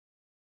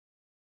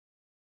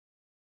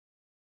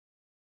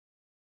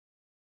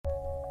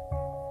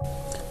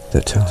The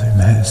time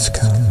has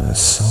come, a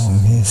song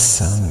is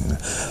sung,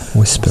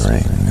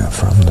 whispering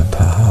from the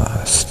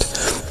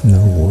past.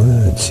 No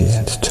words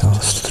yet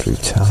tossed through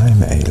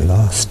time, a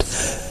lost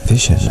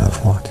vision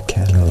of what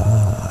can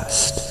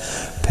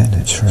last.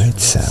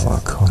 Penetrates our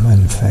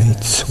common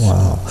fates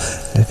while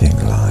living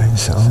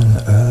lives on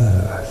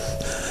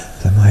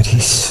earth. The mighty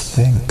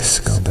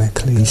Sphinx,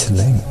 Gobekli's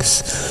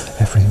links,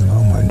 every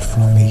moment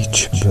from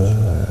each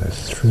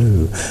birth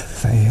through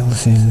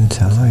veils in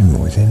time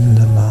within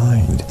the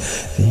mind.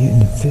 The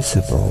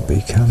invisible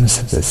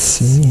becomes the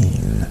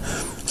seen.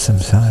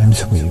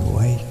 Sometimes we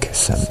wake,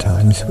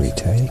 sometimes we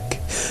take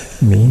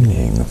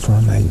meaning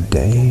from a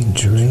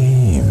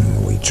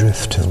daydream. We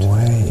drift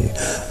away,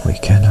 we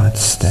cannot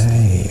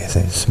stay.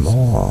 There's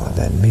more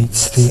than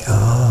meets the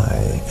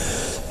eye.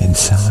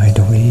 Inside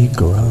we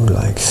grow,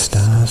 like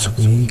stars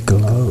we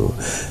glow.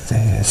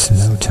 There's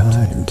no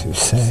time to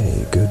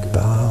say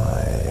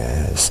goodbye.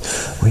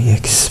 As we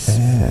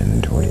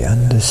expand, we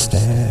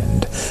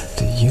understand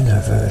the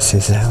universe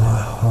is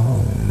our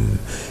home.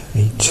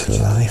 Each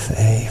life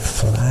a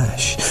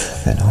flash,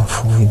 then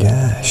off we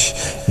dash.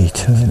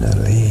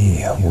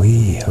 Eternally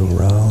we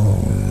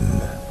roam.